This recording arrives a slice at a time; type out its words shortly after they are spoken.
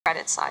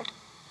credit side.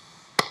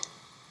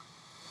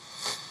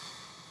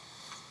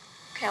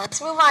 Okay, let's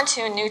move on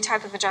to a new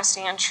type of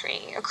adjusting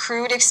entry,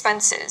 accrued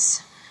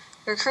expenses.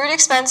 Accrued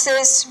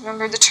expenses,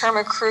 remember the term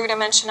accrued I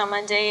mentioned on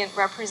Monday, it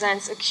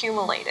represents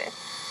accumulated.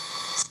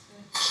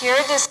 Here,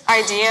 this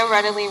idea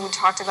readily we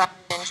talked about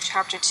in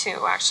chapter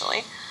 2,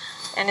 actually.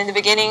 And in the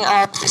beginning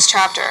of this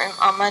chapter,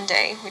 on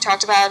Monday, we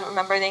talked about,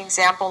 remember the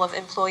example of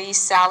employee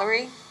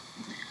salary?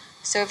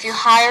 So if you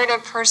hired a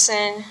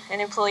person,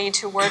 an employee,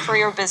 to work for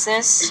your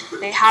business,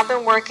 they have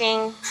been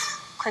working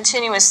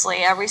continuously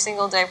every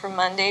single day from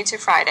Monday to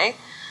Friday.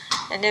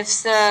 And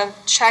if the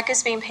check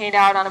is being paid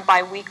out on a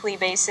bi-weekly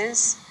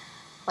basis,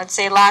 let's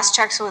say last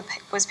check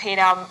was paid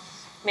out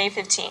May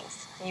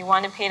 15th, and you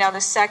want to pay out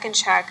the second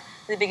check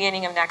at the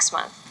beginning of next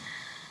month.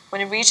 When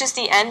it reaches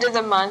the end of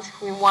the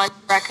month, we want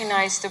to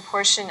recognize the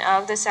portion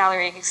of the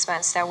salary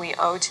expense that we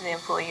owe to the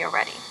employee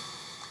already.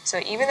 So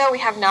even though we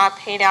have not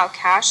paid out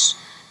cash,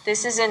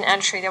 this is an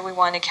entry that we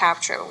want to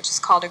capture, which is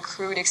called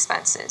accrued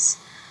expenses.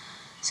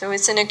 So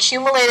it's an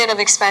accumulated of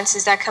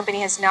expenses that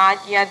company has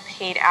not yet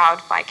paid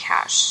out by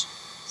cash.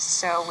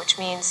 So which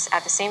means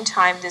at the same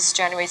time, this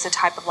generates a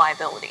type of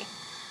liability.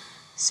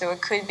 So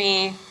it could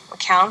be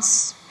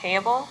accounts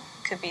payable,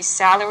 it could be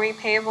salary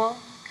payable,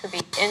 it could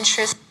be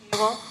interest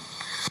payable.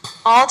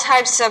 All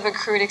types of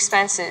accrued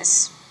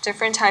expenses,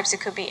 different types, it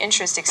could be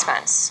interest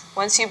expense.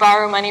 Once you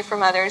borrow money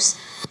from others,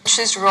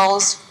 interest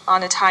rolls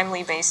on a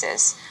timely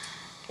basis.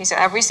 Okay, so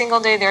every single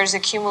day there's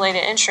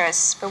accumulated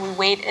interest, but we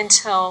wait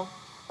until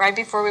right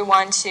before we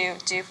want to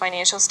do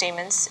financial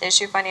statements,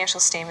 issue financial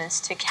statements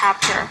to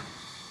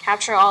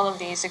capture all of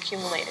these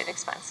accumulated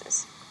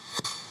expenses.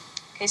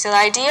 Okay, so the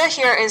idea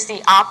here is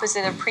the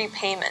opposite of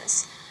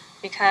prepayments,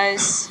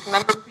 because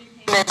remember,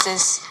 prepayments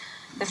is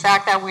the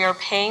fact that we are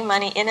paying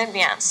money in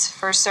advance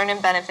for a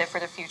certain benefit for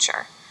the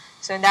future.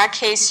 So in that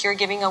case, you're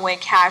giving away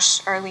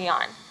cash early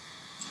on.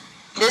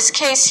 This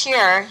case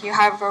here, you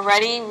have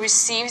already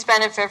received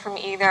benefit from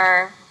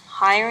either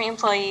hiring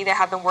employee that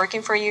have been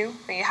working for you,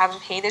 but you haven't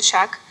paid the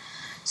check.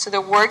 So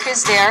the work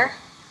is there,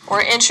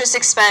 or interest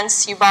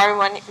expense, you borrow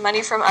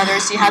money from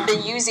others, you have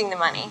been using the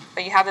money,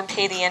 but you haven't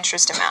paid the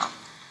interest amount.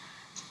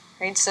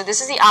 Right? So this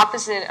is the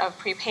opposite of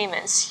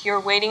prepayments. You're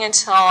waiting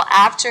until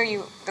after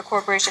the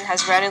corporation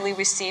has readily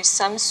received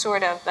some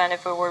sort of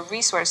benefit or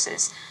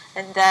resources,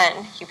 and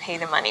then you pay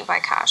the money by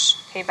cash,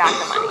 pay back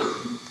the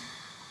money.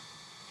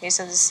 Okay,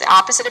 so this is the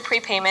opposite of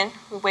prepayment.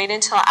 We wait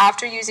until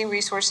after using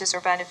resources or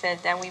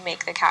benefit, then we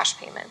make the cash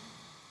payment.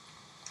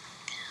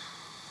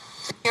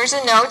 So here's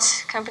a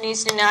note.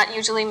 Companies do not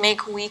usually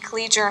make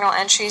weekly journal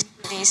entries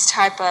for these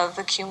type of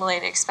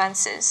accumulated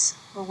expenses.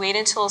 We wait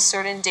until a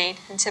certain date,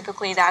 and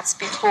typically that's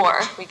before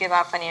we give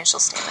out financial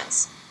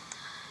statements.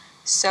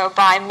 So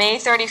by May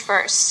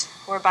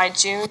 31st, or by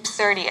June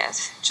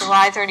 30th,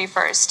 July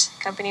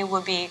 31st, company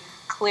will be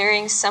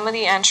clearing some of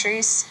the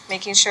entries,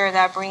 making sure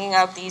that bringing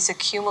up these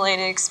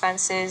accumulated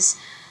expenses,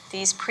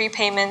 these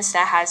prepayments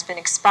that has been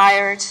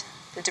expired,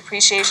 the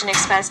depreciation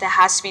expense that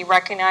has to be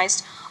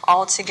recognized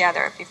all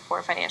together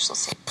before financial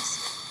statements.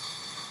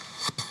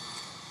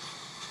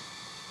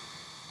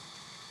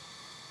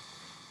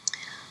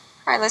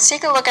 All right, let's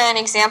take a look at an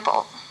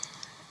example.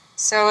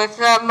 So if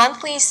the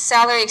monthly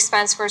salary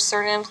expense for a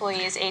certain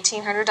employee is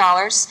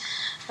 $1,800,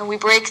 and we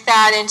break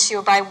that into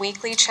a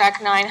bi-weekly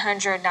check,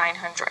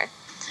 $900.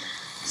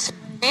 So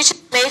when it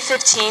reaches May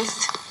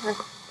 15th,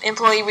 the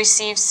employee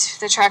receives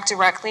the check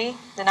directly,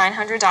 the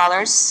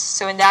 $900.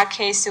 So in that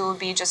case, it will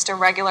be just a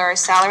regular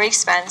salary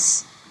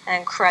expense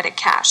and credit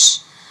cash.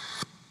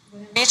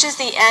 When it reaches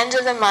the end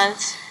of the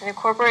month, in a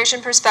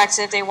corporation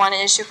perspective, they want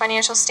to issue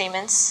financial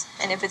statements,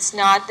 and if it's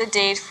not the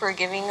date for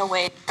giving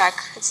away a check,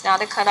 it's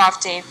not a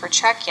cutoff date for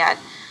check yet,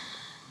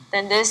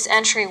 then this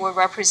entry would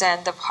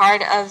represent the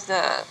part of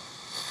the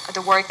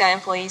work that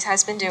employees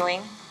has been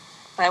doing,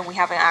 but we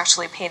haven't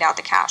actually paid out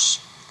the cash.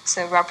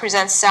 So it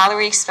represents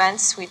salary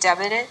expense, we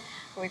debit it,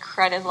 and we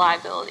credit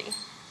liability.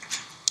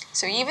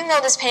 So even though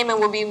this payment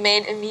will be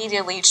made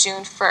immediately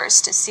June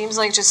 1st, it seems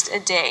like just a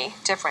day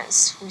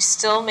difference. We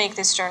still make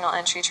this journal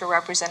entry to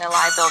represent a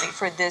liability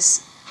for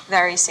this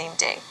very same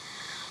day.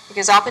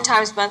 Because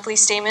oftentimes monthly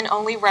statement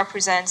only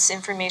represents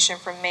information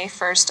from May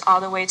 1st all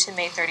the way to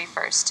May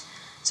 31st.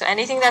 So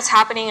anything that's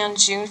happening on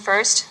June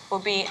 1st will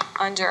be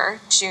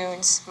under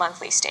June's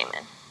monthly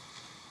statement.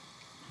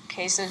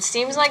 Okay, so it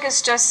seems like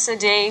it's just a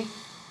day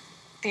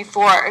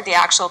before the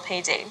actual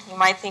pay date. You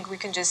might think we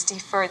can just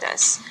defer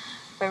this.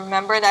 But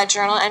remember that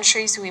journal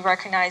entries, we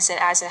recognize it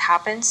as it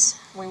happens.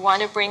 We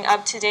want to bring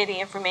up to date the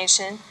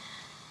information.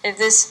 If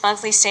this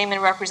monthly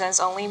statement represents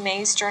only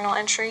May's journal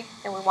entry,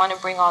 then we want to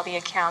bring all the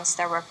accounts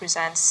that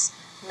represents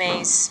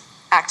May's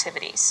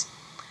activities.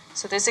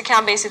 So this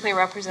account basically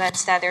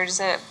represents that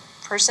there's a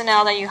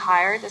personnel that you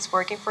hired that's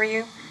working for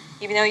you.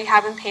 Even though you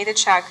haven't paid the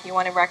check, you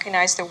want to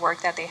recognize the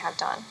work that they have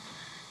done.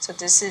 So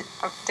this is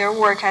their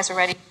work has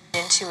already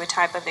been into a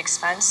type of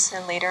expense,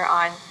 and later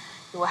on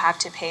you will have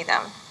to pay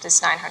them this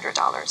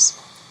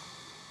 $900.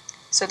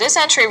 So this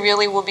entry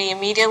really will be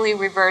immediately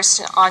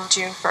reversed on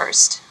June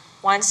 1st.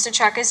 Once the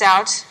check is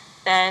out,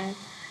 then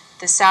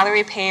the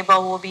salary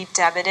payable will be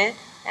debited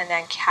and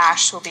then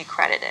cash will be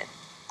credited.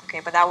 Okay,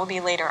 but that will be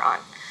later on.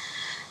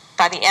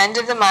 By the end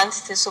of the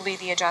month, this will be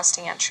the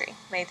adjusting entry,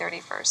 May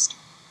 31st.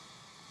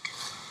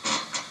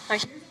 Now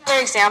here's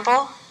another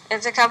example.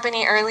 If the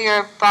company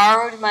earlier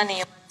borrowed money,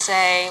 let's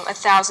say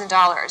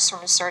 $1,000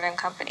 from a certain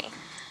company,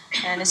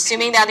 and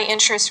assuming that the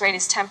interest rate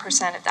is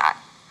 10% of that,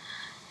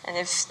 and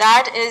if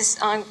that is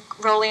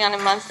rolling on a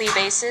monthly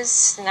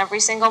basis, then every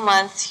single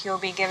month you'll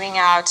be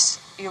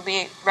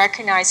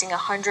recognizing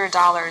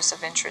 $100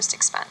 of interest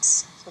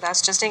expense. So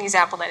that's just an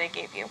example that I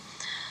gave you.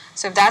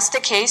 So if that's the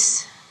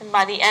case, then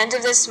by the end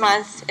of this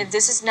month, if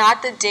this is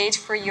not the date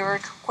for your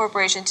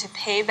corporation to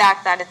pay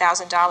back that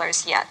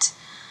 $1,000 yet,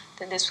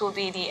 then this will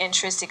be the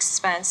interest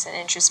expense and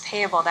interest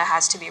payable that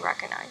has to be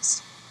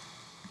recognized.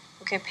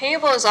 Okay,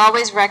 payable is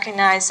always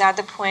recognized at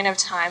the point of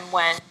time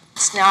when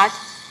it's not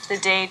the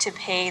day to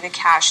pay the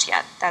cash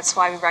yet. That's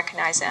why we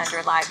recognize it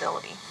under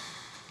liability.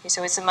 Okay,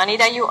 so it's the money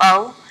that you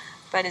owe,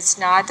 but it's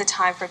not the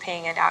time for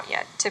paying it out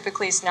yet.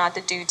 Typically, it's not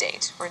the due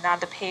date or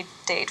not the paid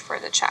date for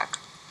the check.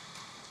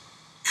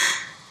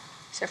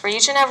 So for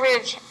each and every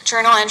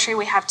journal entry,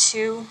 we have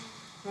two.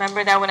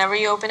 Remember that whenever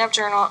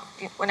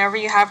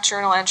you have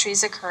journal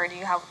entries occurred,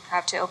 you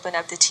have to open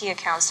up the T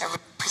accounts that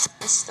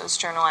represents those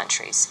journal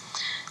entries.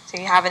 So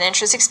you have an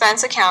interest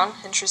expense account,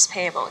 interest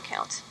payable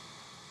account.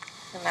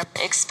 Remember,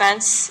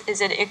 expense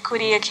is an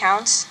equity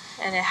account,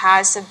 and it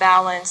has a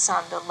balance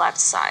on the left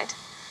side.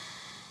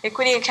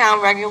 Equity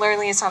account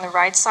regularly is on the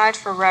right side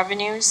for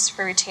revenues,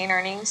 for retained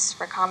earnings,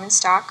 for common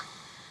stock.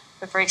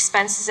 But for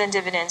expenses and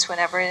dividends,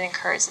 whenever it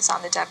incurs, it's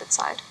on the debit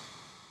side.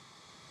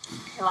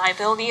 A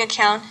liability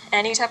account,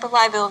 any type of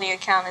liability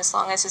account, as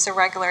long as it's a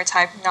regular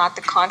type, not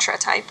the contra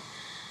type,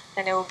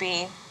 then it will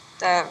be,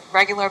 the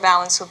regular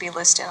balance will be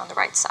listed on the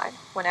right side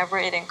whenever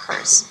it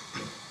incurs.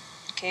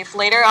 Okay, if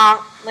later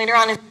on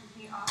if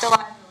you pay off the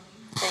liability,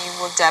 then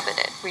you will debit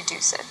it,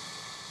 reduce it.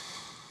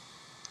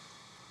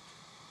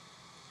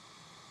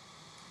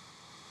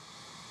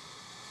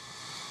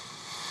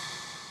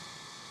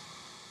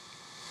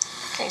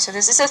 Okay, so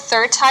this is a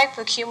third type,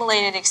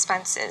 accumulated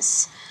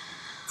expenses.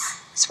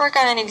 Let's work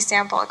on an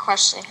example, a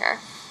question here.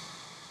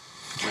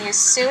 Okay,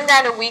 assume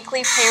that a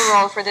weekly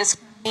payroll for this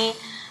company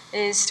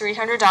is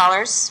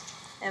 $300,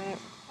 and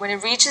when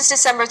it reaches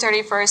December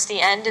 31st,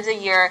 the end of the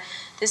year,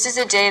 this is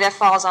a day that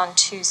falls on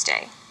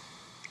Tuesday.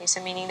 Okay,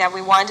 so meaning that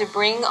we want to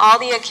bring all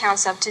the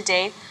accounts up to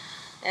date,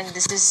 and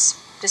this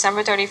is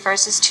December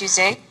 31st is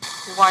Tuesday.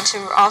 We want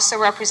to also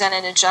represent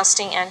an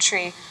adjusting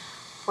entry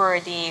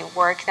for the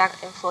work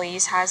that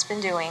employees has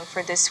been doing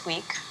for this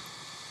week,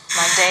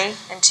 Monday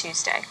and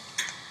Tuesday.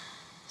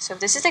 So if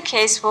this is the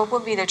case, what will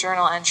be the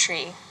journal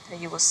entry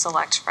that you will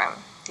select from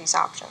these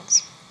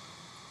options?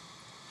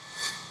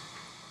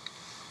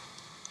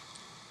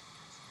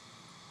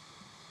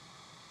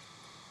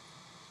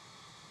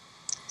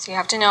 So you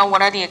have to know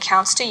what are the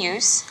accounts to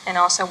use and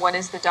also what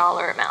is the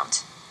dollar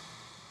amount.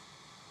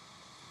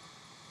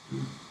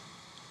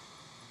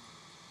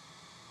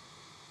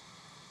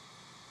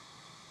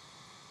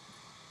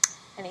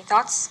 Any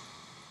thoughts?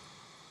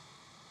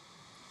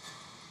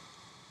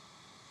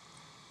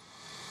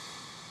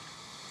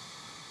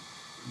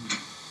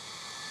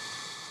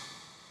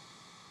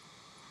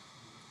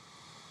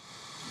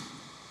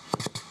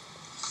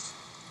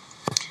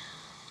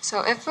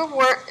 So if it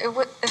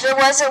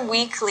was a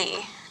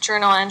weekly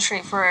journal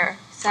entry for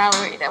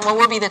salary, then what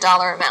would be the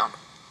dollar amount?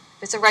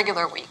 If it's a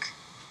regular week.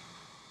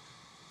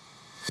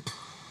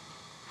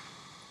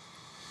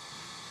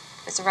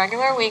 If it's a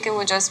regular week, it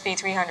would just be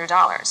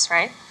 $300,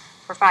 right?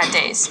 For 5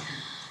 days.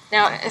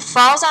 Now, it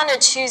falls on a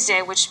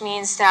Tuesday, which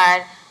means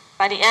that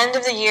by the end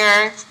of the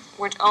year,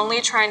 we're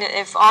only trying to,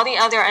 if all the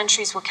other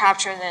entries were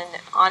captured then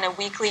on a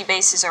weekly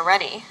basis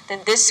already,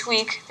 then this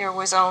week there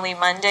was only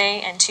Monday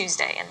and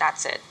Tuesday, and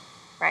that's it,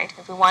 right?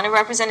 If we want to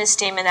represent a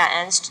statement that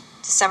ends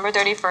December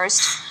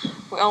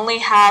 31st, we only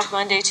have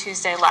Monday,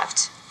 Tuesday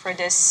left for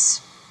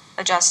this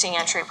adjusting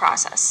entry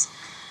process.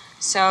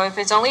 So if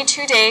it's only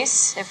 2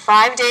 days, if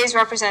 5 days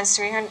represents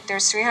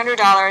there's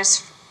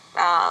 $300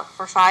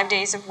 for 5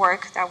 days of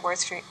work that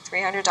worth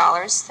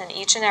 $300, then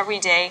each and every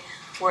day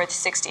worth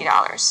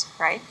 $60,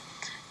 right?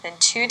 Then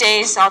 2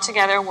 days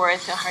altogether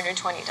worth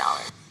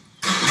 $120.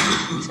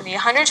 So the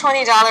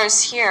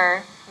 $120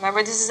 here,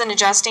 remember this is an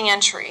adjusting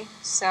entry.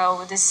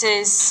 So this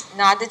is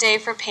not the day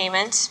for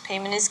payment.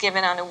 Payment is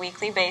given on a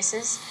weekly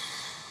basis.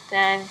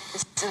 Then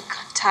this is a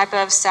type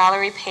of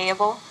salary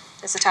payable.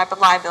 This is a type of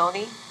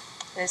liability.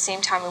 At the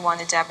same time, we want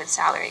to debit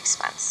salary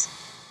expense.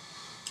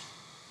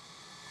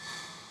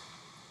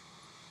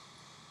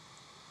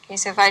 Okay,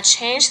 so if I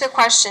change the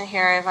question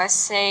here, if I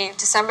say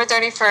December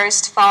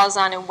 31st falls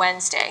on a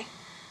Wednesday,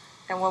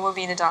 then what would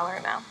be the dollar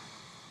amount?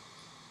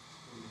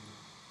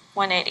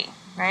 180,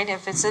 right?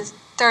 If it's a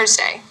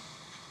Thursday,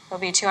 it'll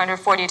be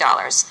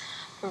 $240.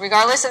 But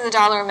regardless of the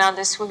dollar amount,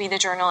 this will be the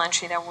journal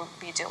entry that we'll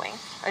be doing.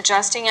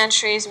 Adjusting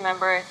entries,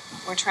 remember,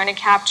 we're trying to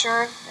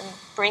capture and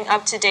bring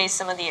up to date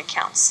some of the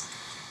accounts.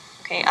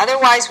 Okay,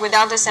 otherwise,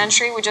 without this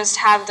entry, we just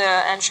have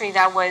the entry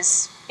that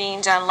was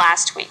being done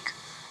last week.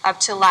 up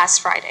to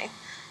last Friday.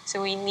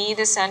 So we need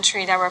this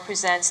entry that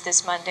represents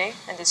this Monday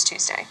and this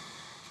Tuesday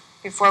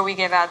before we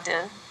give out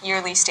the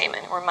yearly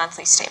statement or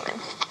monthly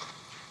statement.